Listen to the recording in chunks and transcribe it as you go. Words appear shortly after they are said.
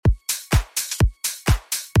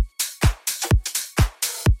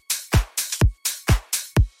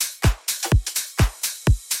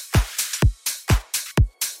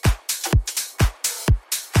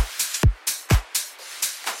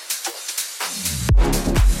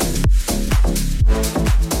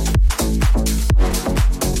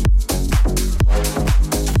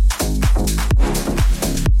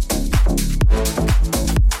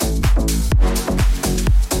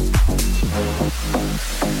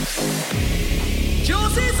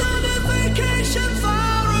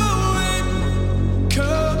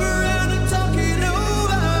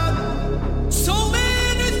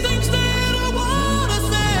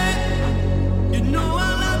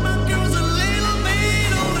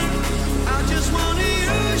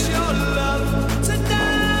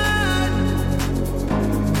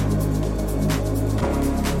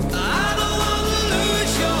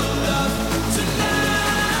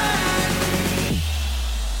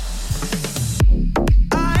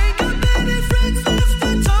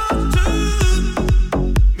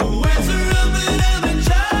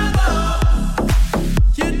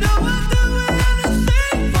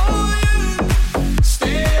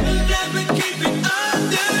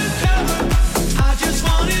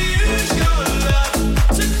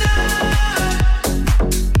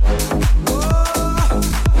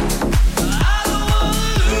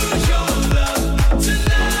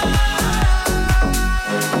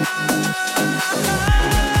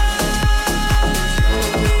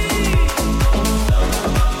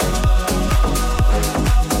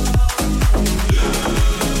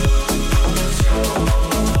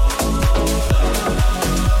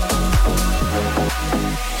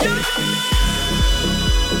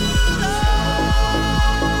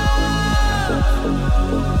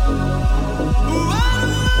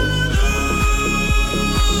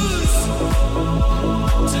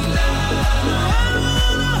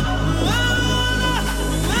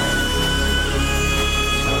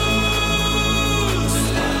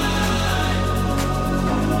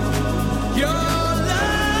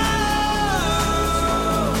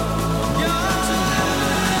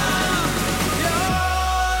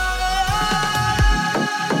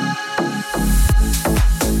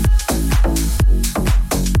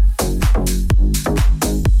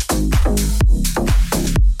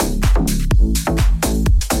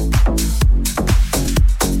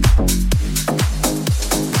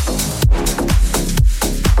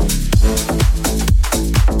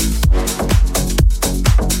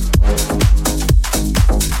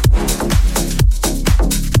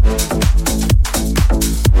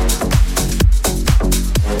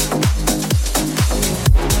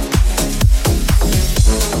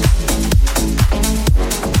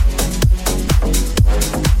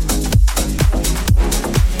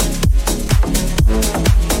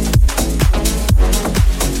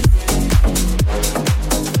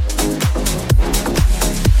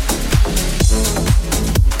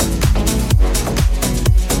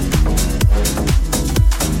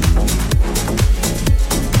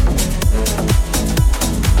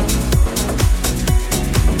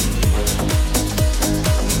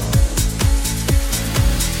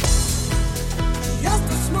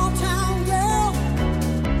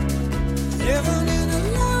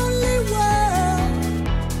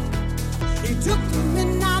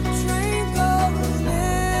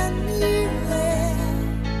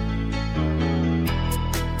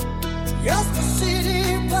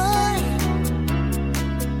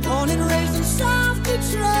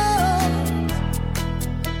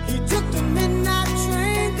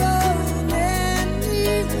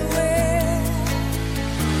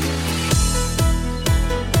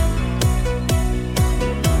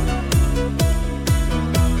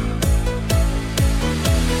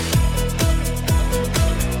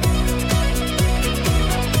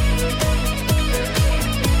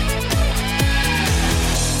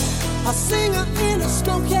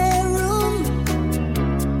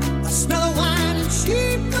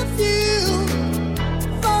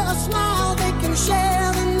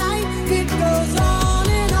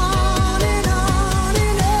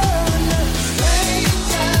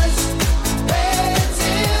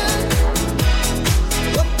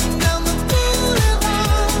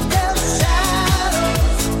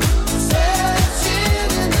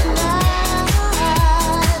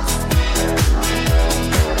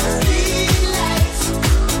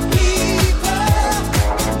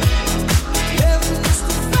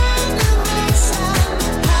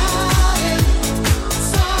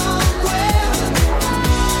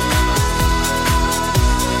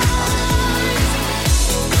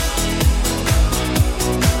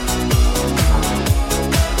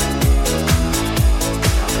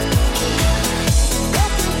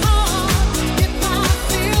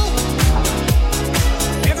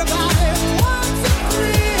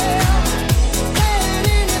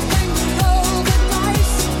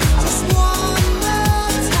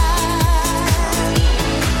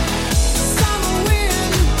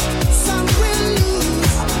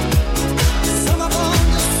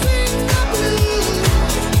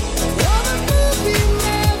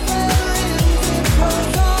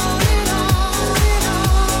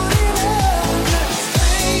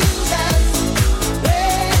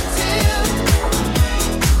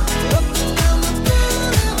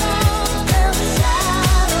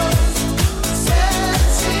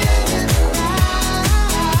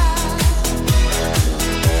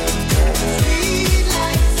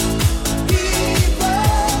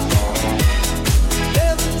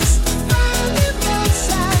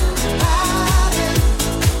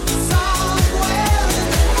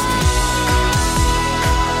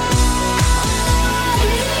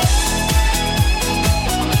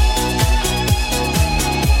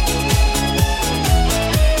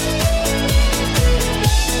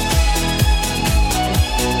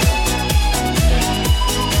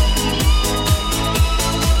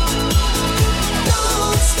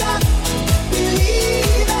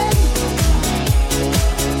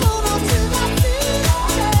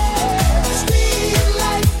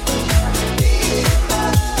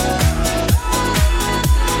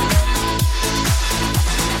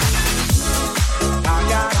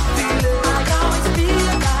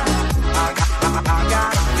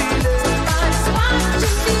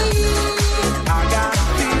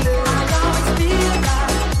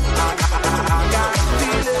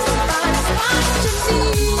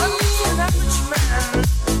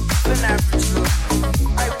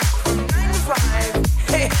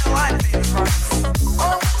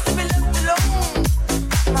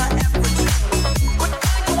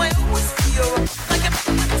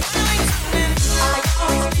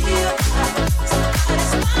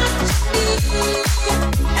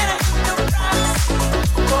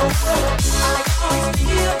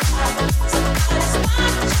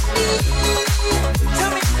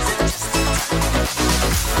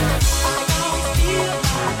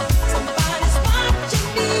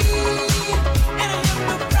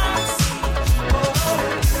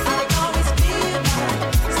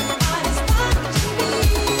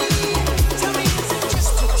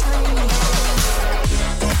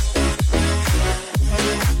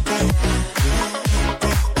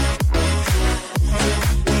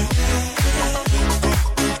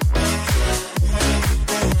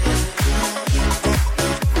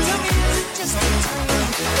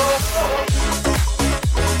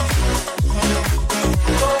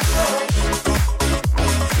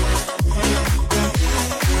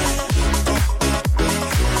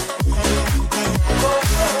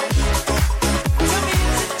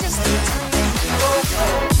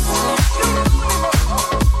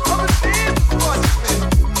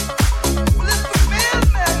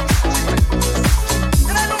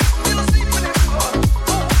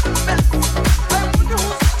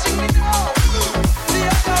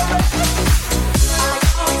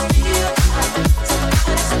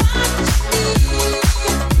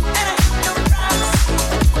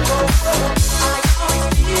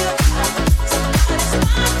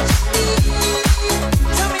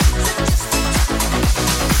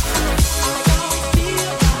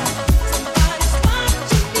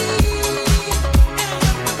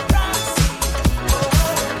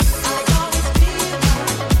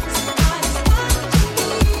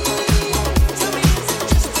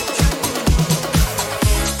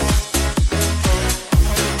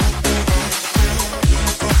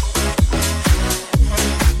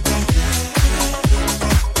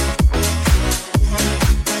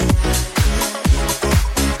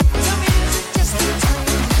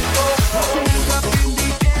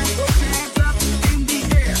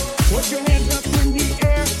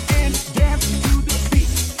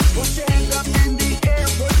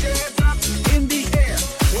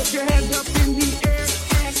your hands up in the air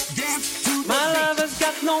and dance to the My lover's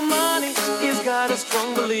got no money, he's got a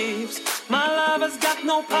strong beliefs. My lover's got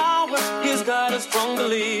no power, he's got a strong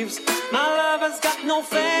beliefs. My lover's got no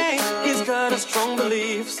fame, he's got a strong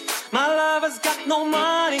beliefs. My lover's got no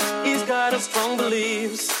money, he's got a strong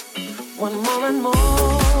beliefs. One more and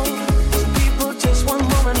more, people just want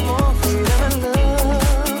more and more freedom and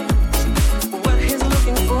love. What he's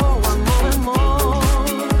looking for, one more and more.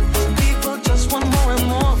 People just want more and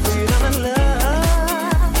more freedom and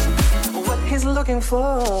love. What he's looking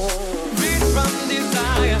for. Freed from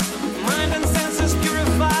desire, mind and senses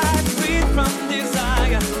purified. Freed from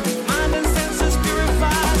desire, mind and senses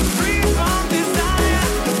purified. Freed from desire,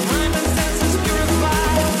 mind and senses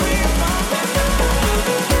purified. Freed from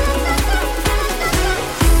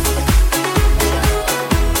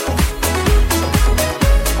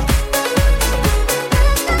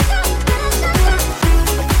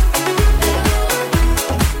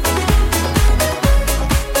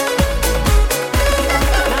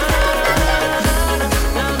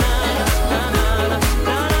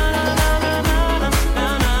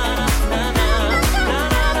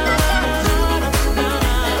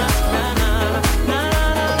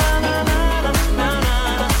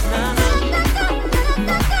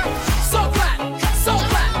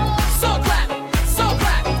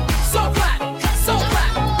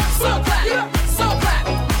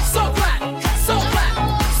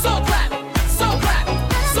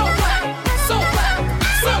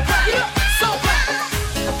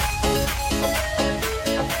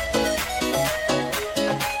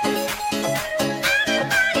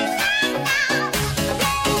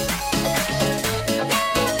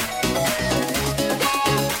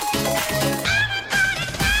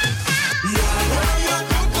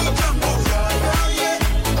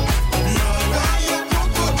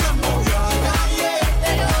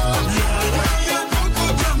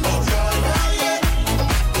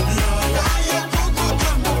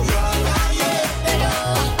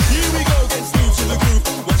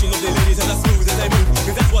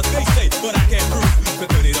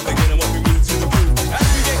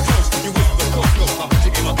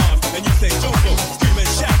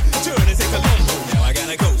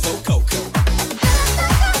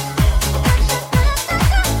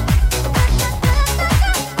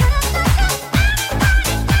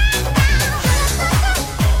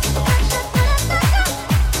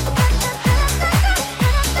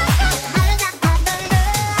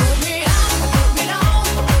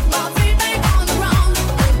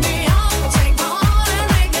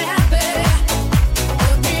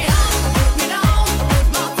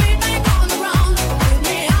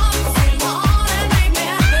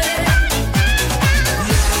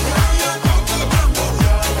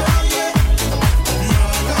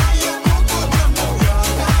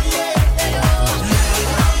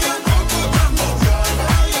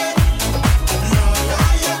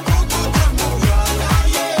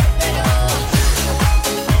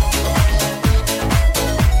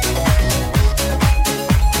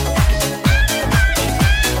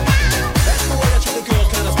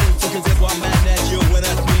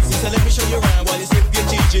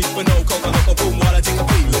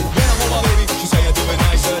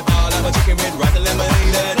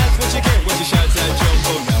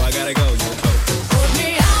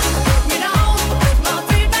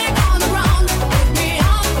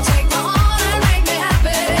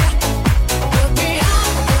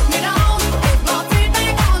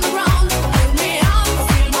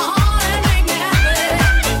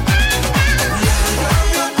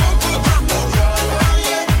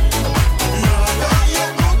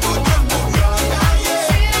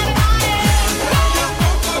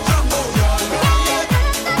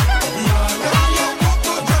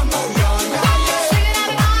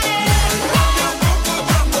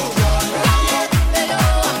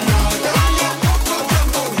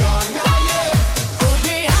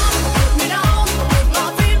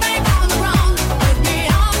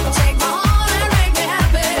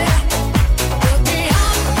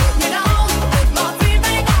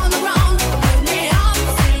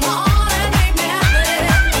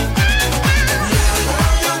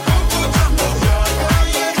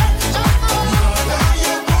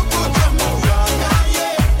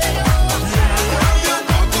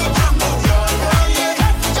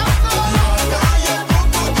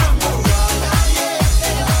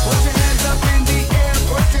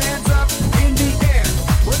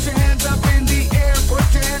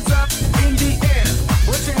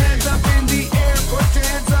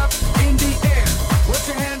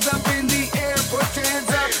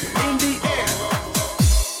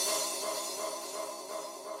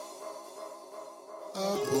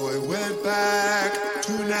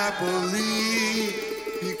happily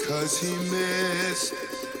because he missed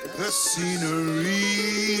the scenery,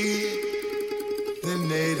 the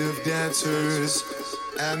native dancers,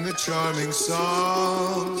 and the charming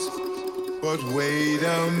songs. But wait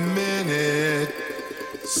a minute,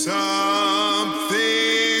 something's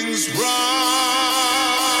wrong.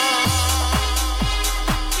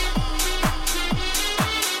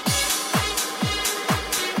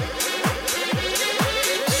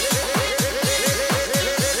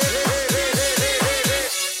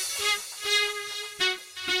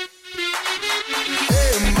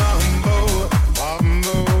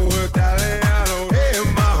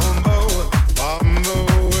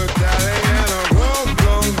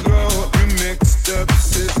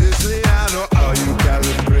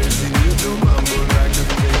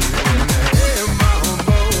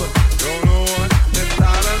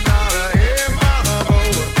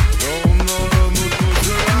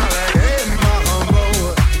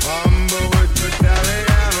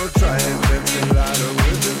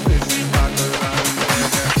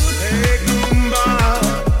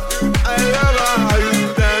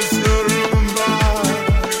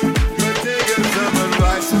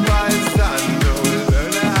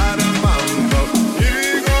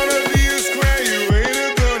 Here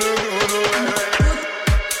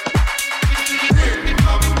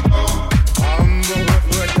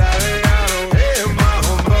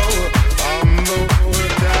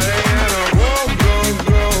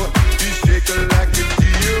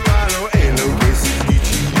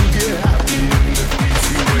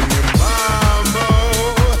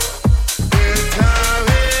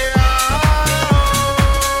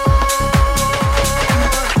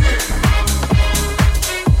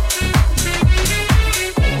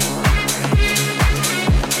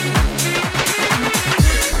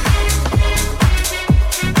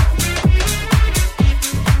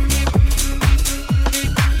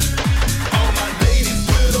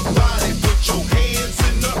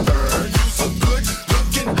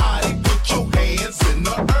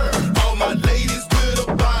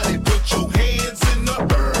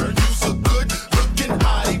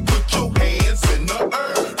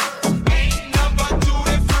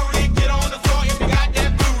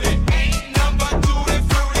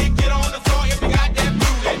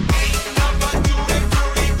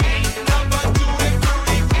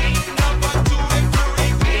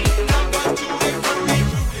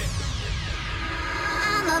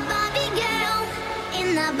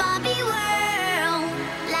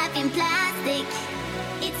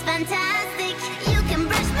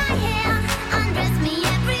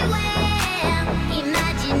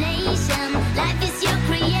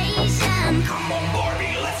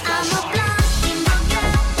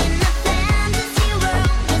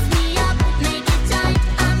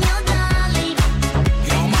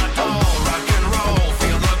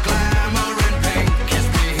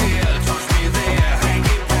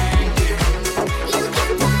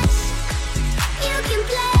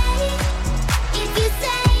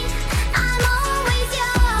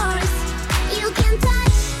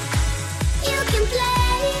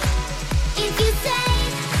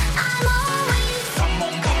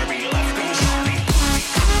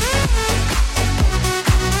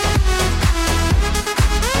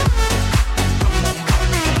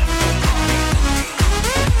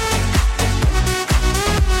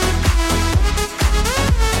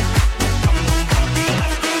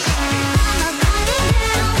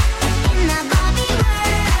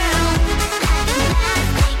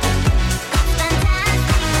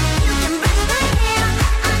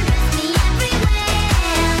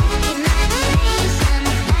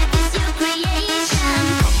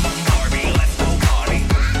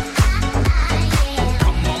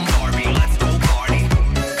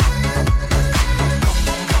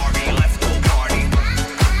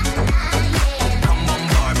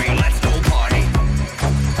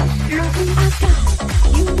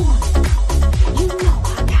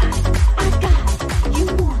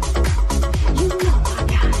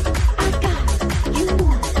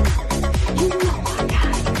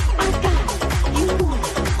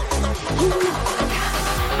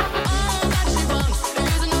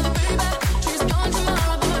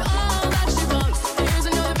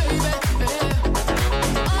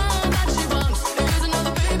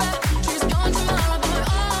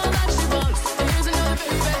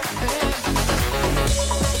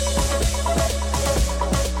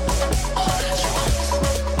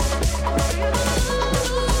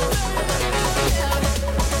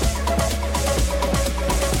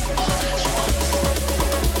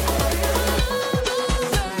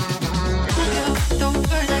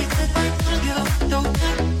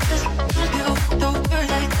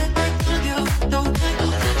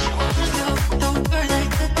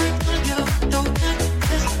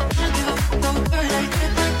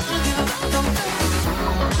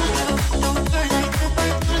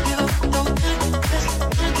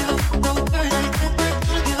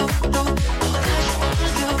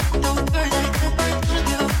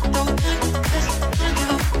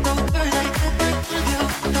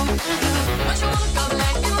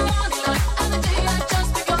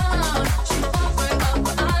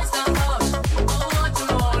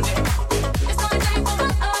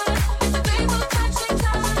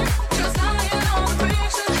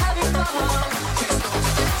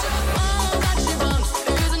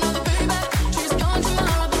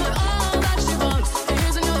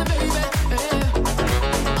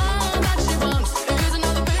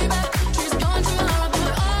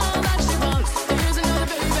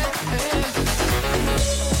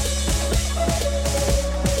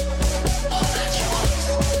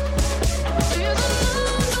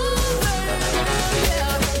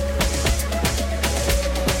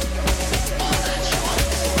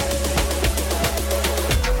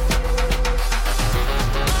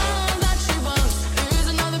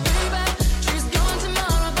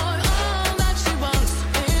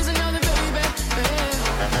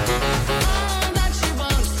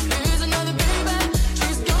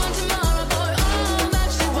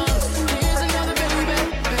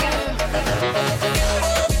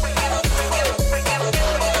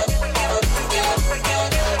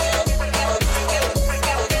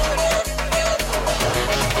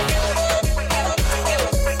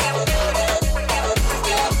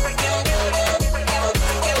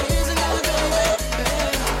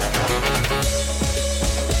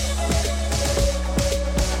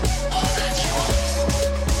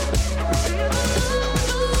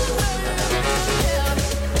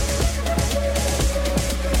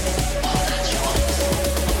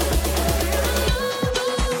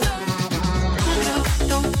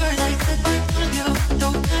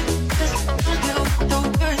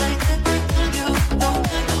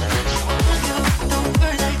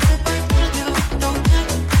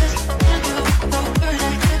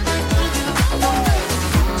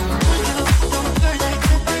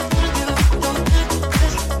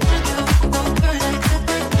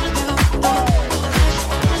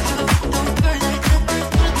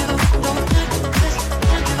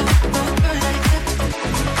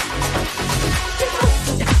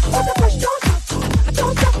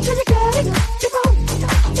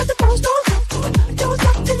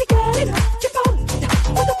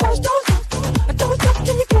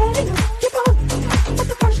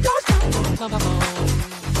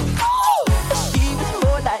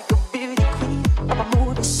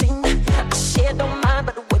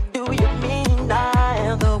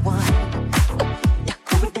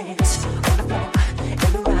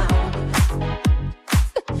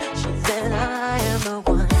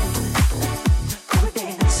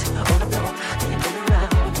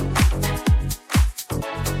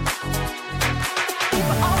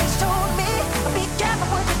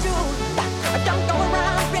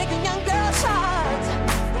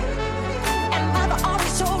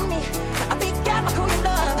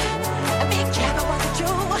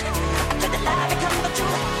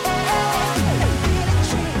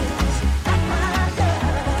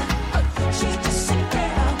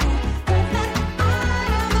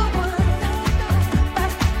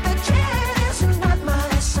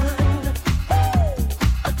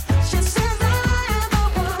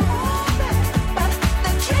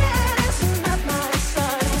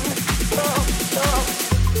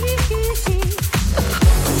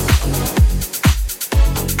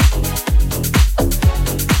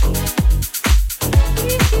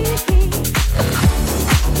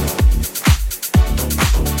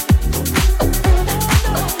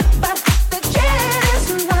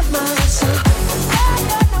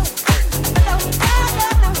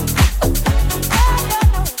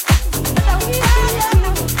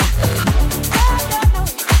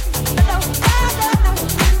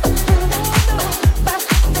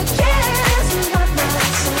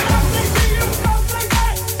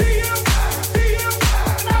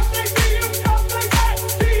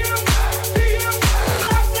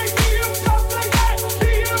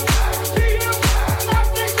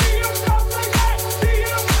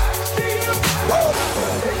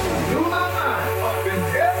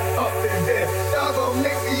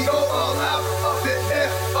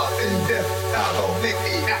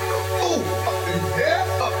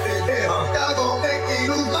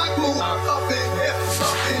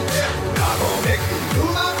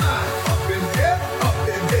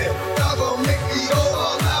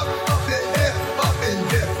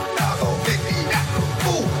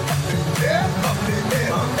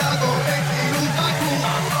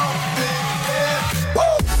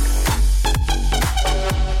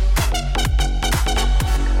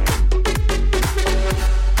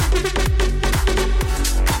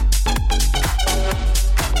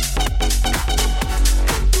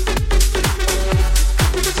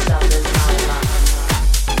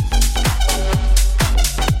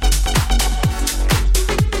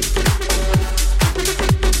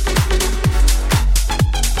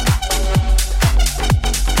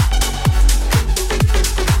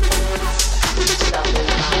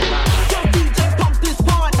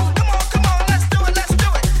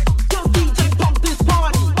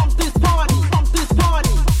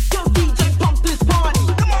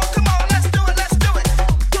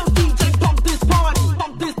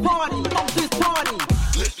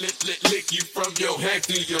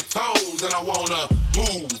see your toes, and I wanna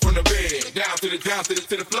move from the bed down to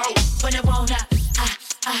the floor. When I wanna,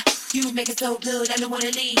 you make it so good, I don't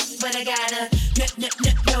wanna leave, but I gotta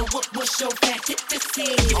know what's your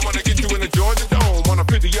fantasy. I wanna get you in the Georgia Dome on a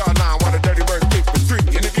 50-yard line while the dirty birds kick the street.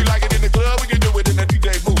 And if you like it in the club, we can do it in the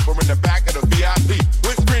DJ booth or in the back of the VIP.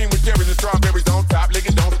 Whipped cream with cherries and strawberries on top, lick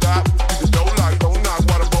it, don't stop. You just don't lock, don't knock,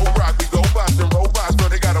 while the boat rock. We go bust and robots, so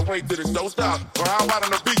they gotta wait till the show stop. Or how about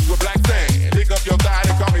on the beach with black sand? Pick up your thigh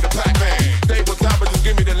and call me the black man. Table top, but just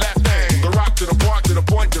give me the left hand. The rock to the point, to the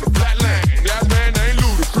point, to the flat land. That man ain't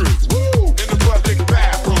ludicrous. Woo! In the public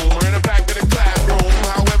bathroom or in the back of the classroom,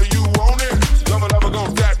 however you want it. Lover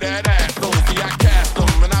gon' tap that ass on. See, I cast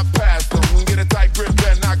them and I pass them. Get a tight grip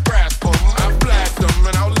and I grasp them. I blast them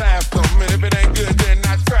and I'll laugh them. And if it ain't good, then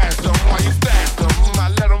I trash them. While you stash them, I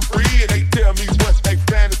let them free and they tell me what they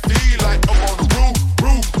fantasy. Like I'm on the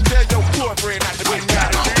roof. Tell your boyfriend not to be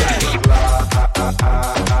mad at me.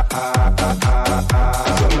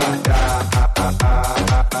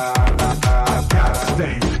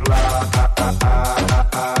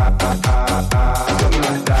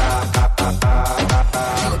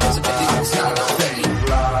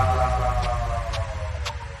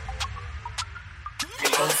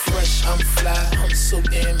 I'm fresh, I'm fly, I'm so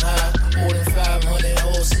damn high. More than 500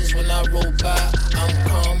 horses when I roll by. I'm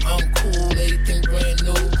calm, I'm cool, everything brand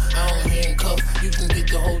new. I don't handcuff, you can get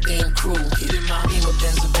the whole damn crew. Get in my Beamer,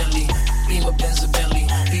 Benz, Bentley. Beamer, Benz, Bentley.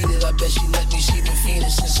 Beat it, I bet she let me. She been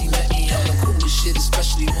fiending since she met me. I'm the coolest shit,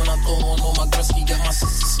 especially when I throw on all my Gretzky. Got my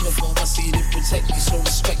sister Smith on my seat to protect me, so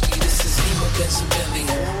respect me. This is Beamer, Benz, Bentley.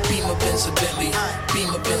 Beamer, Benz, Bentley.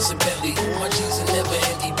 Beamer, Benz, Bentley. My jeans are never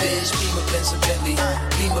empty, bitch. Beamer, Benz, Bentley.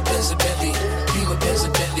 Beamer, Benz, Bentley. Beamer, Benz,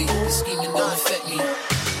 Bentley. The scheming don't affect me.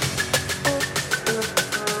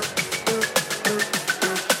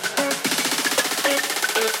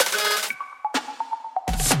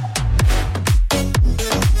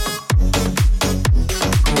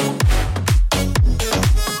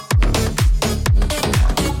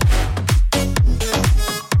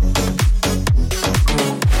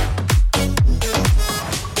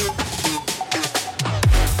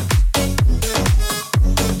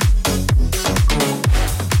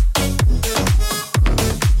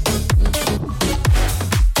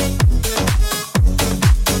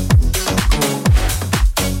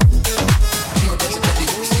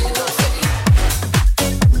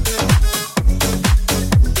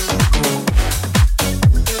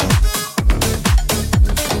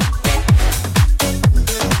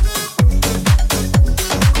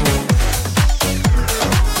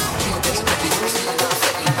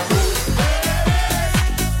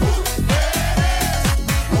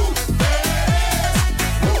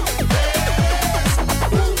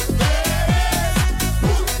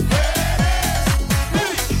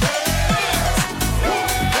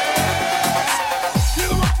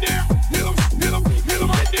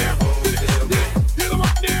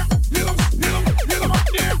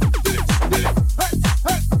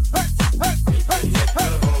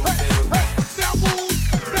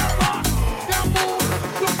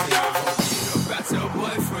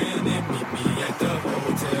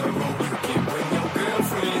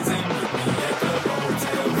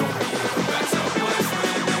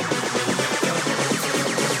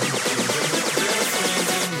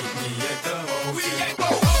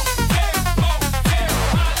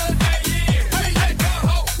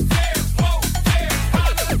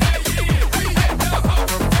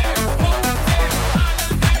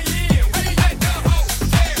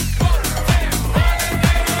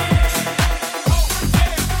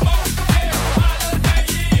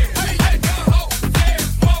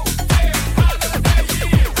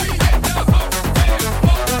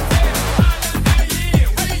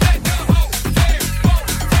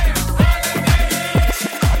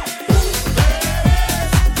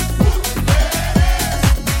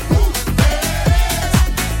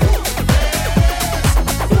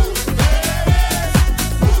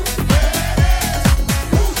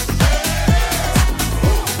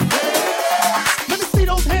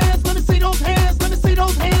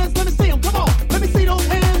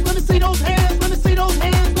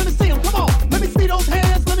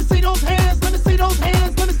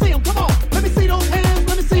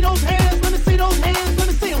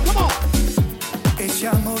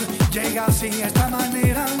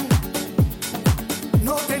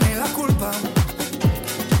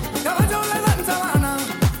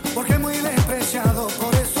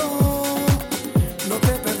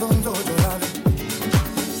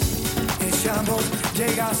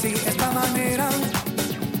 llega así, esta manera,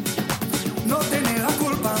 no tiene la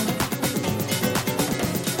culpa.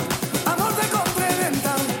 Amor de compra y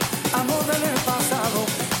venta, amor del pasado,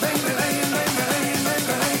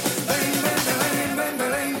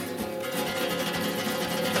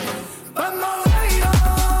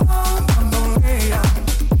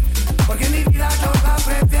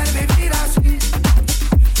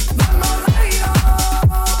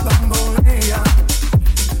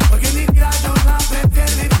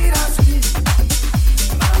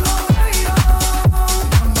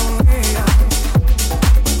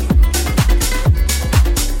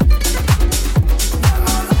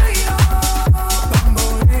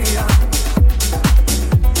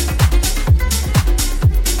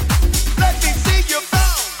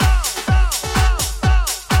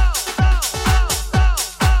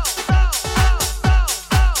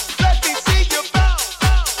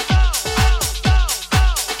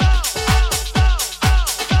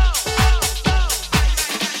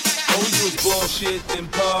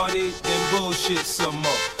 party, then bullshit some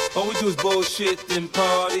more. All we do is bullshit, then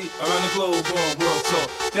party. Around the globe, on world tour.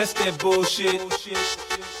 That's that bullshit.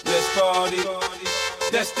 Let's party.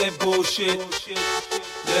 That's that bullshit.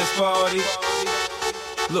 Let's party.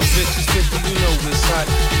 Look, bitch, it's 50, you know it's hot.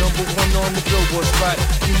 Number one on the Billboard spot.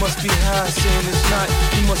 You must be high, saying it's not.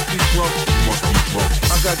 You must be drunk.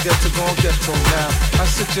 I got ghetto gon' ghetto now. I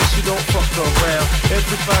suggest you don't fuck around.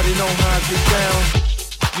 Everybody know how I get down.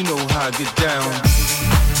 You know how I get down.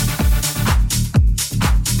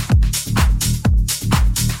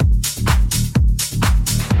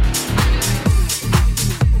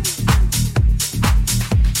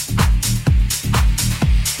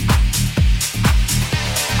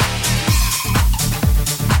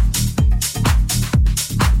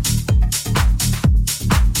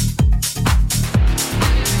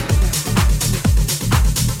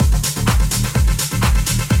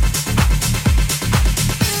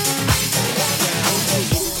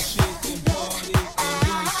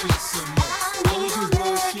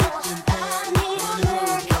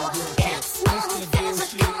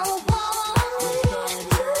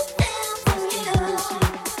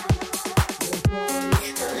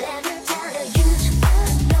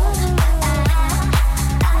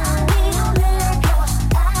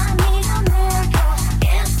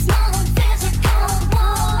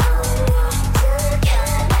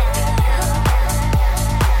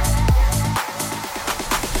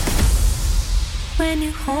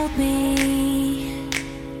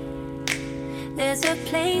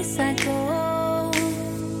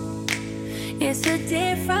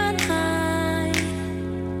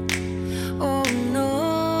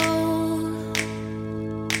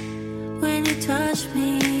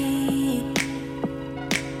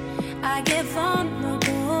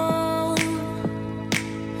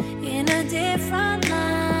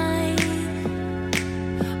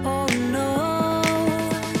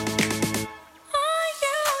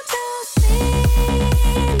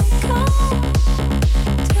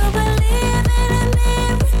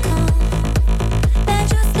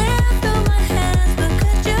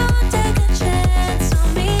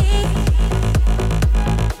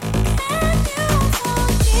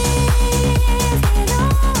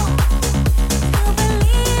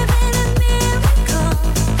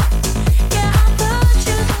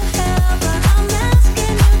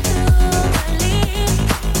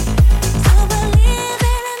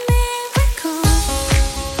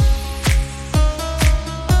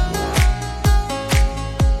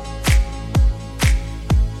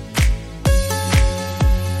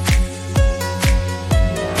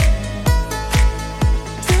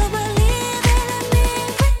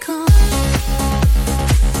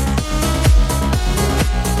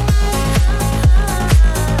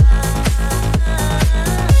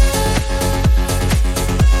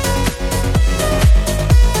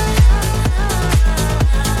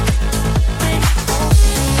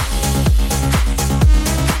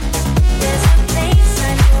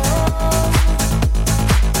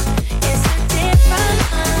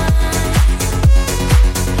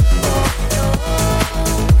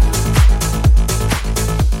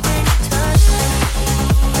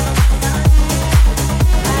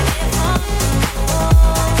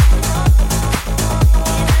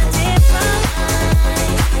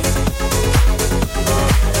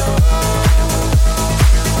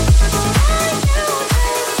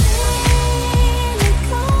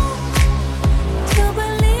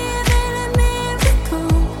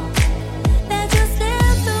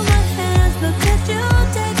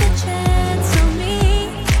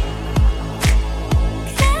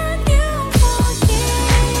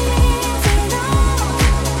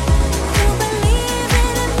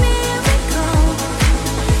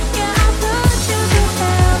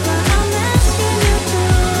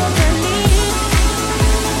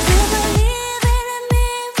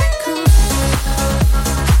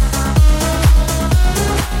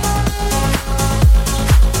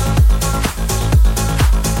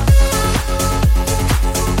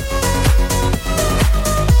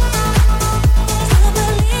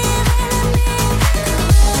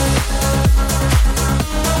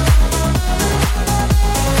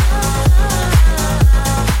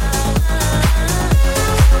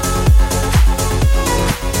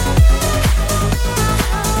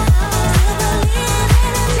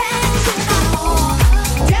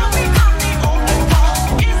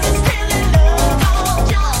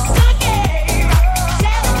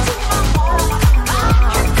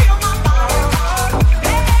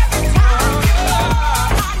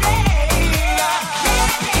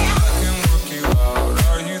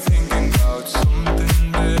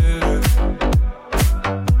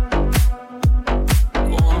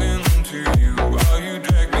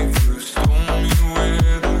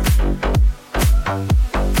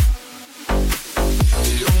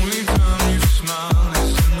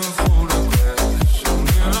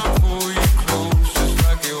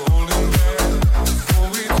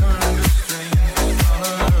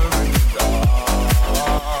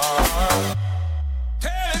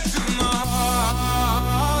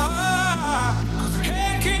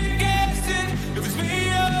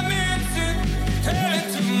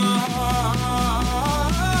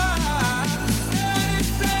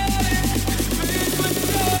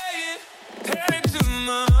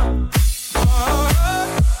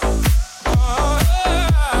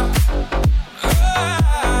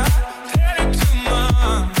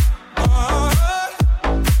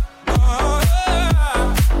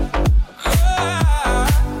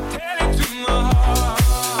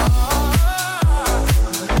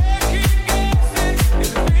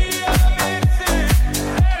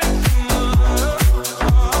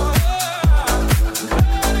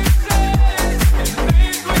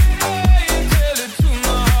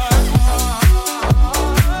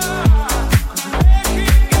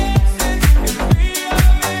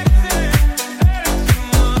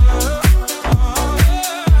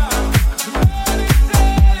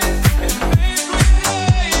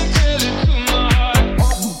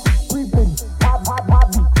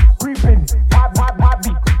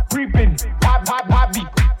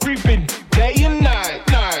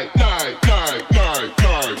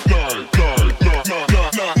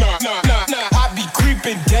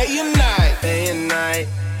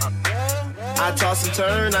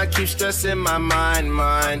 turn, I keep stressing my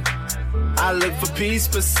mind. I look for peace,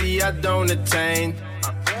 but see I don't attain.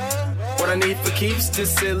 What I need for keeps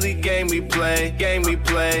this silly game we play.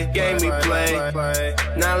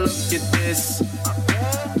 Now look at this.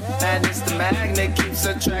 Madness, the magnet keeps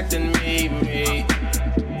attracting me.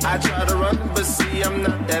 I try to run, but see I'm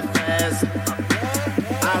not that fast.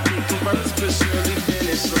 I think I'm first, but surely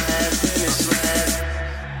finish last.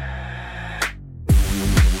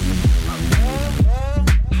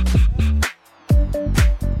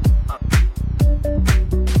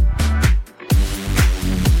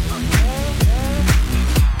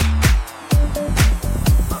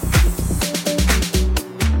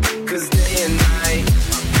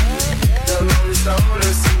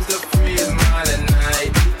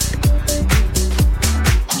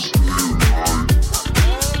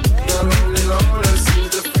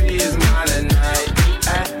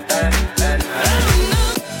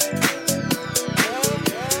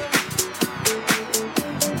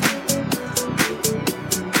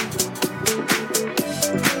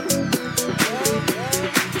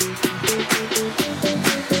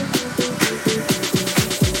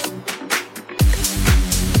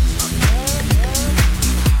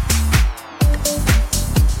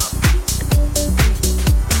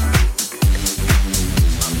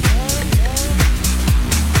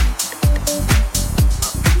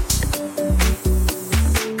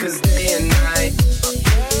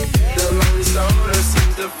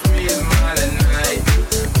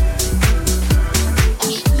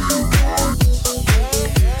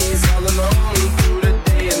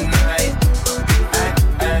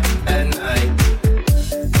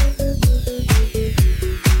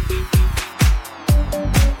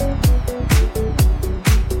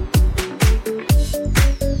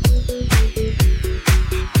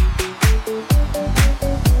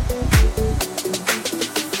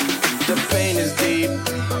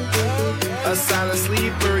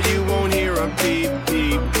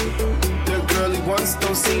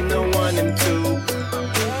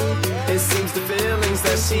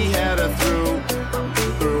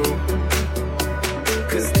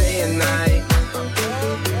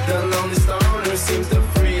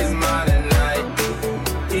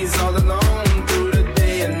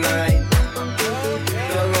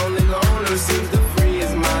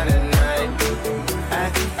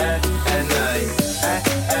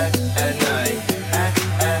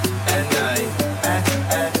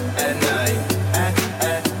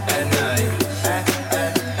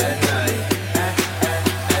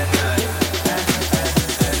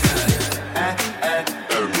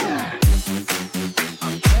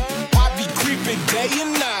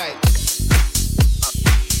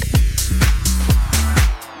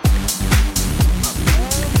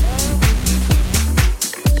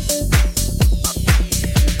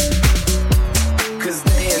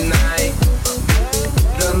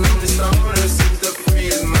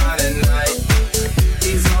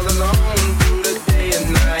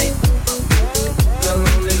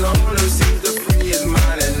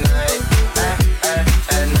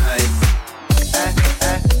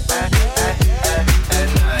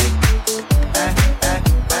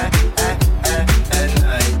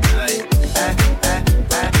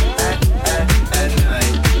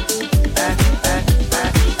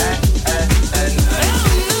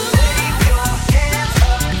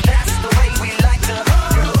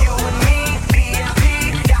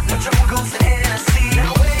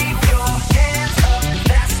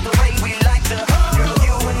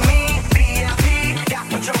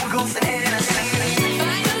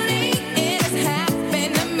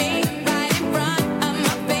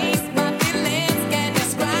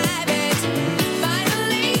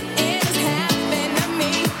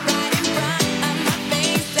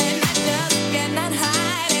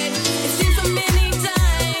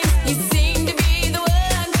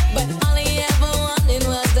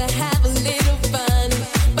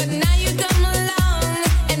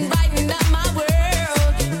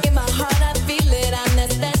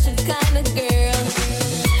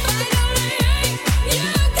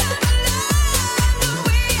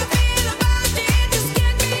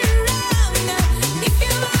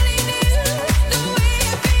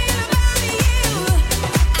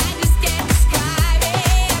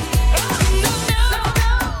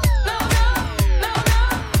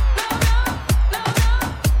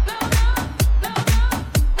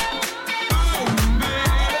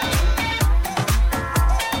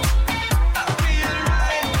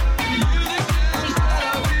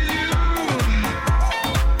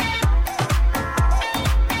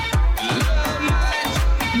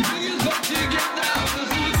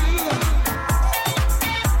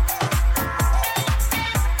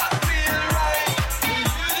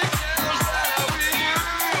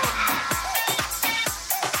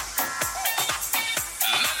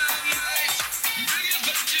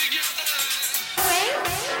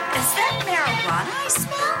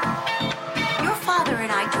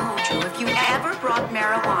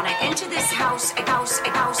 house, a house, a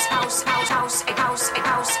house, house, house, house, a house, a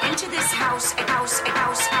house, into this house, a house, a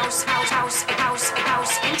house, house, house, house, a house, a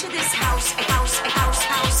house, into this house, a house, a house,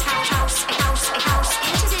 house, house, house, a house, a house,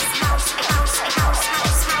 into this house, a house, a house,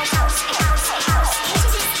 house, house, house, a house, a house, into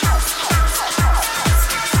this house, a house, a house.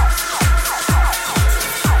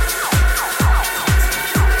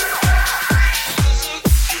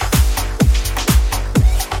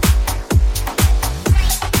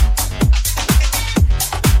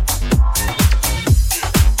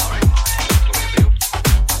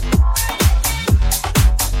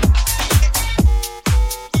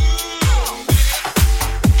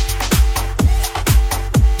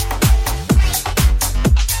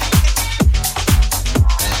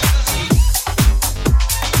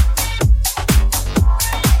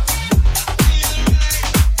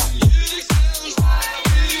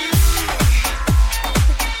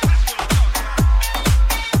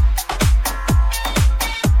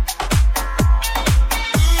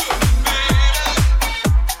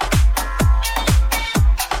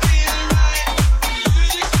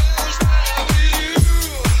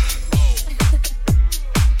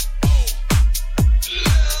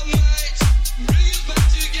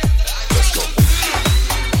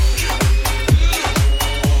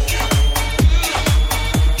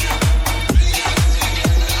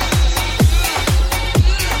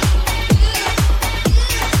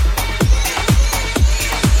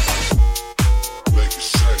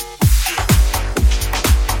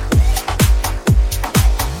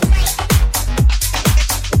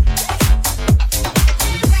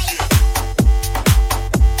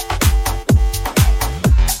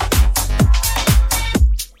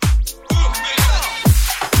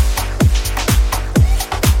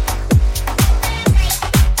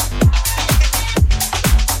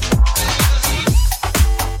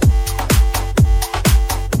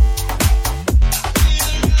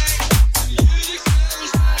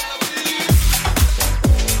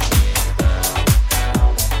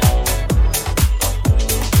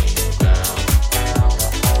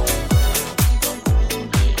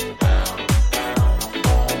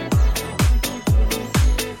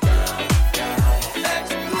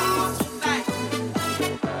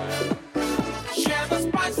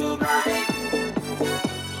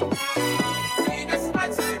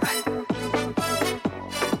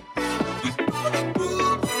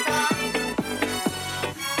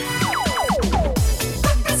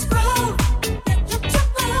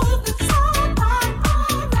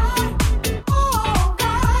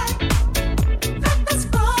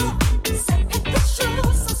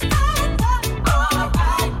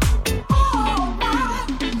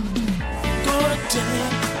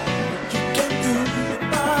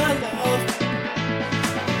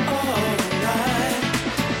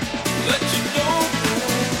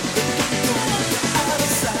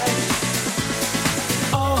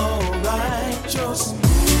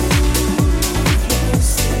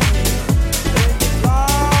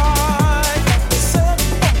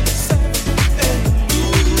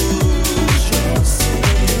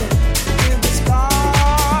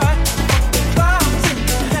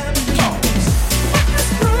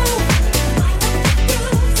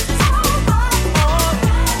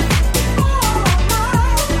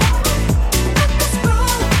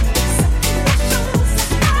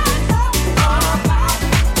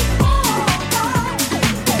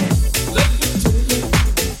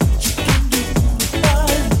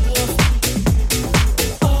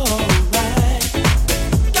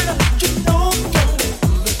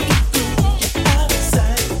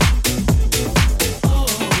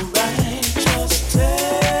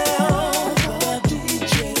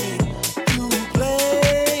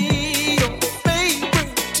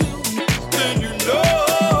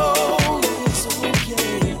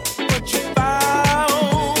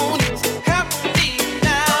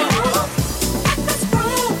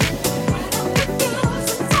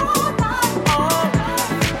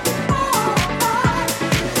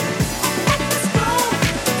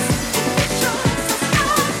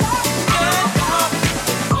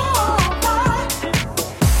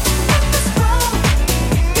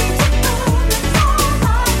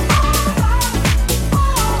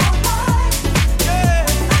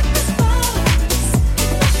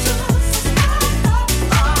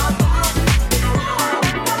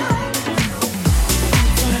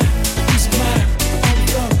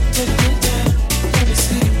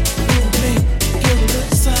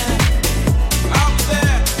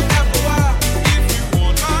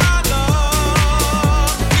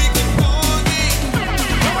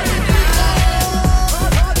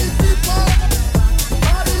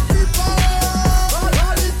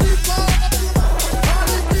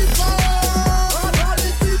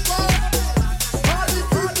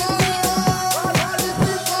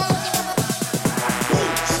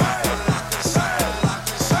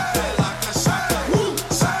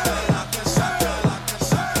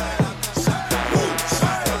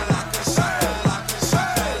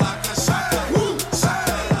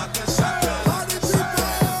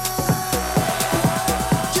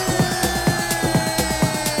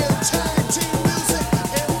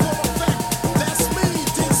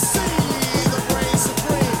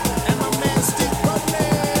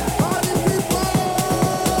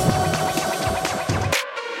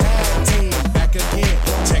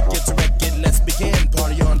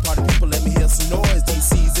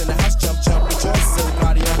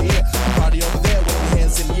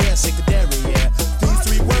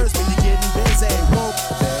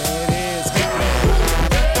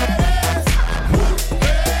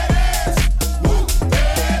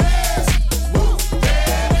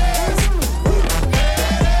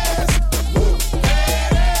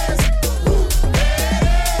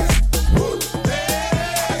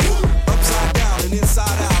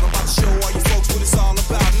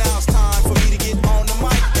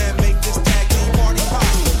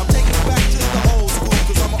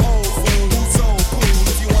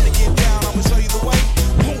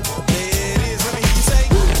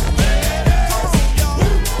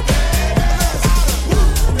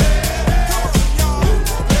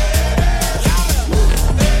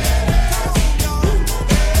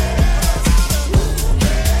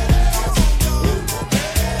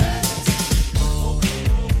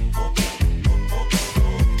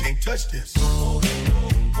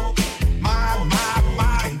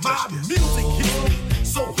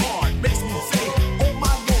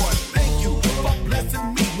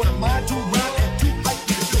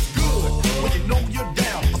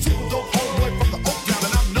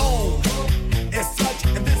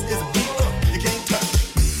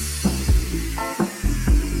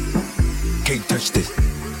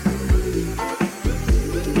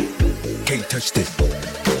 touch it.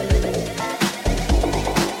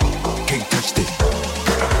 Can't touch it.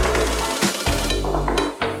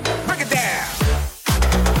 Break it down.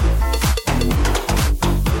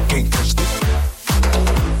 Can't touch it.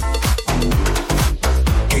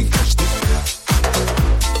 Can't touch it.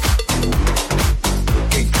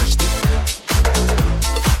 Can't touch it.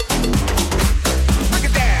 Break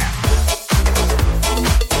it down.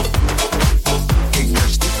 Can't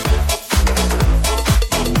touch it.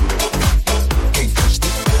 Can't touch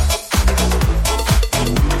it.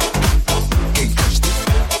 Can't touch it.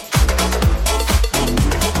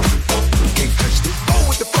 Can't touch it. Oh,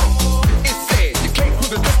 with the phone. It said you can't cruise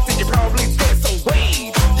the rest and you're probably dead. So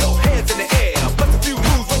wave your hands in the air. Bust a few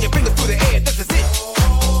moves, run your fingers through the air. This is it.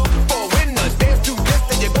 For when the dance do this,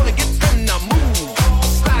 then you're gonna get in the mood.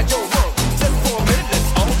 Slide your rump just for a minute. Let's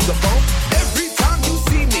on the phone. Every time you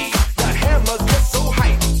see me, the hammers get so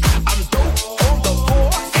hype. I'm dope on the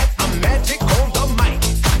floor and I'm magic on the mic.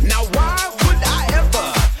 Now why would I ever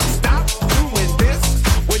stop doing this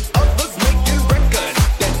when others making records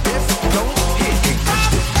that this don't hit?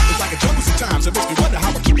 It's like a jungle sometimes. It makes me wonder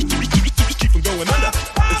how I keep from going under.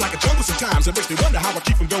 It's like a jungle sometimes. It makes me wonder how I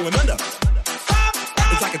keep from going under.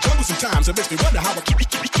 It's like a jungle sometimes. It makes me wonder how I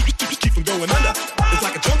keep from going under. It's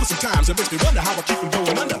like a jungle sometimes. It makes me wonder how I keep from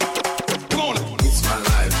going under. Come on. It's my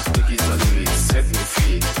life, take it or leave it, set me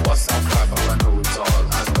free. What's that crap? I know it all.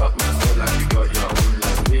 I got my own life, you got your own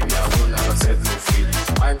life. Maybe I won't ever set me free.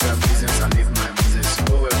 Mind my business and live my business. You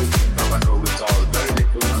know everything, Papa know it all. Very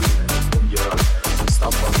little knowledge in your life.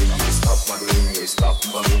 Stop bugging me, stop bothering me, stop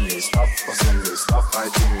bugging me, stop fussing me, stop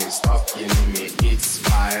fighting me, stop killing me. It's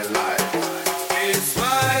my life. It's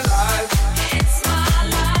my life. It's my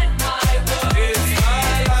life, my world. It's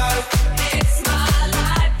my life. It's my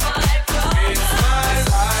life, my world. It's my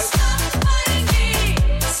life. Stop fighting me.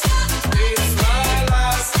 Stop It's my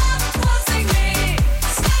life. Stop forcing me.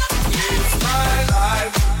 Stop. It's my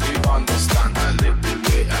life. You understand, I live the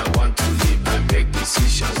way I want to live. I make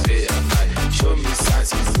decisions day and night. Show me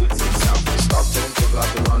signs and good examples. Stop telling people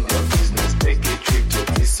to run their business. Take a trip to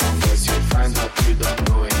this somewhere. You'll find out you don't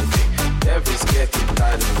know anything. Every's getting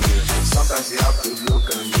tired of me. Sometimes you have to look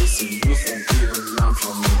and listen. You can even learn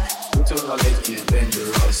from me. Little knowledge is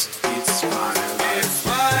dangerous. It's my life. It's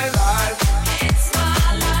my life. It's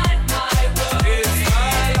my life, my world. It's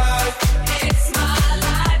my life. It's my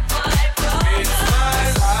life, my world. It's my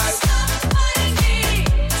life. Stop fighting me.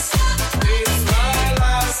 Stop. It's my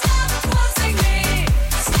life. Stop forcing me.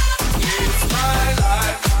 Stop. It's my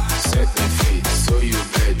life. Set me free, so you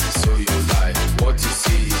bet, so you lie. What you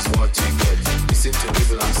see is what you get. Listen to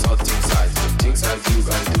people and saw things I do. Things I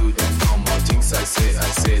do them no more. Things I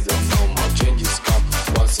say them no more. Changes come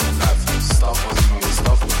once in life. Stop forcing me,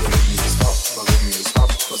 stop forgetting me, stop forgetting me,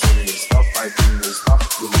 stop forcing me, stop fighting me, stop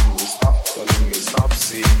killing me, stop calling me, stop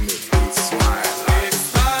seeing me. It's my life. It's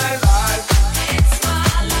my life. It's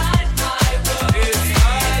my life, my world. It's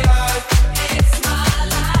my life. It's my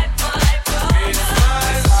life, my world. It's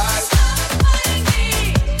my life. Stop fighting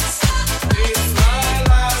me.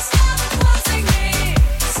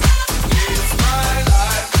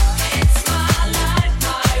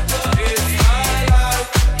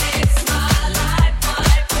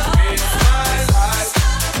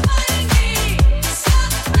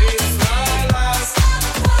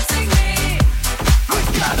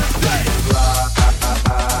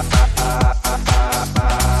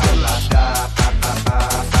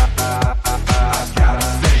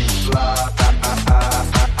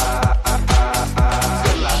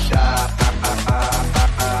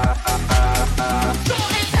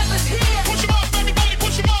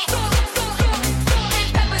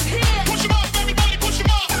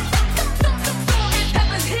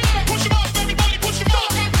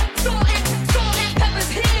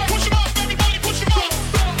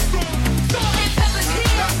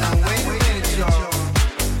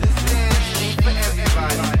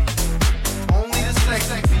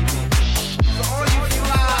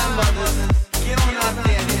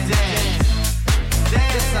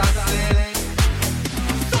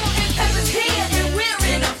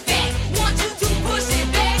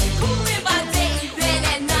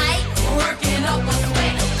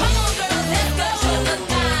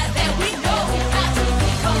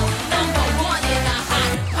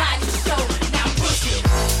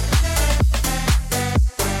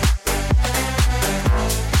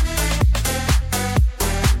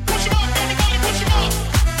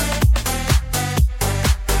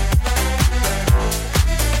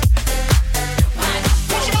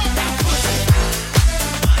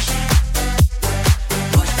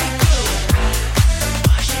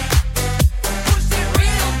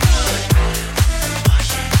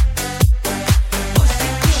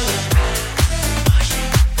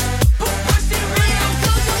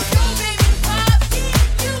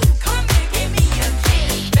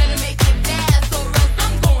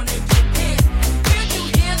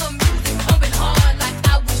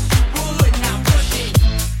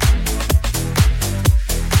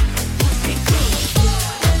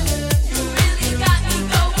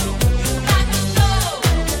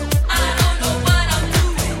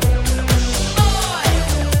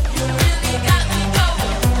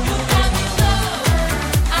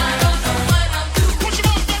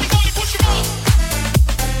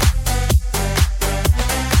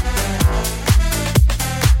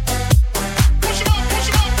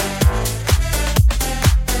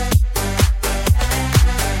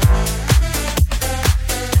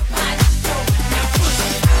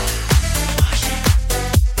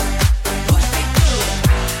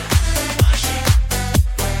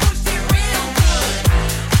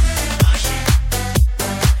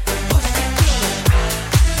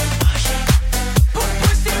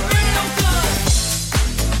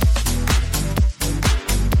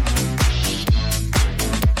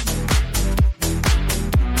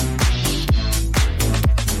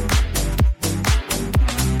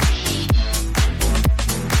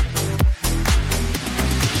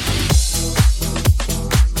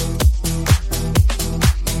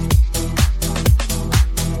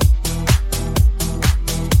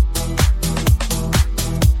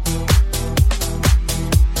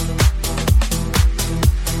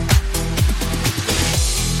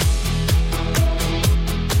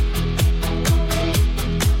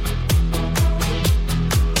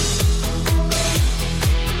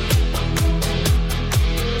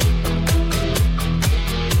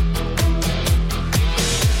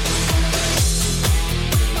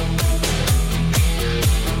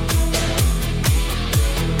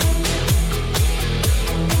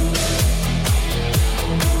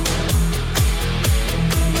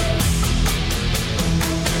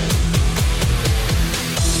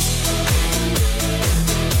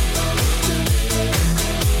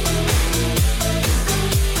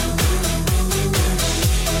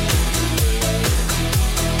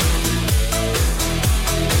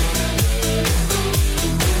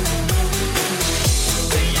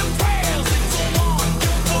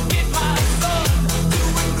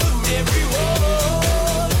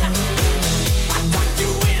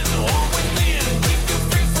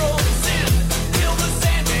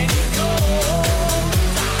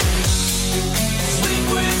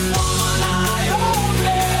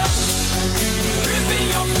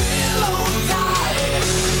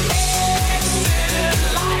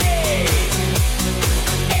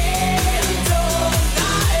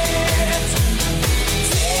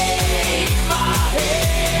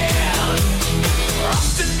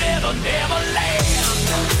 never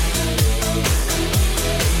land.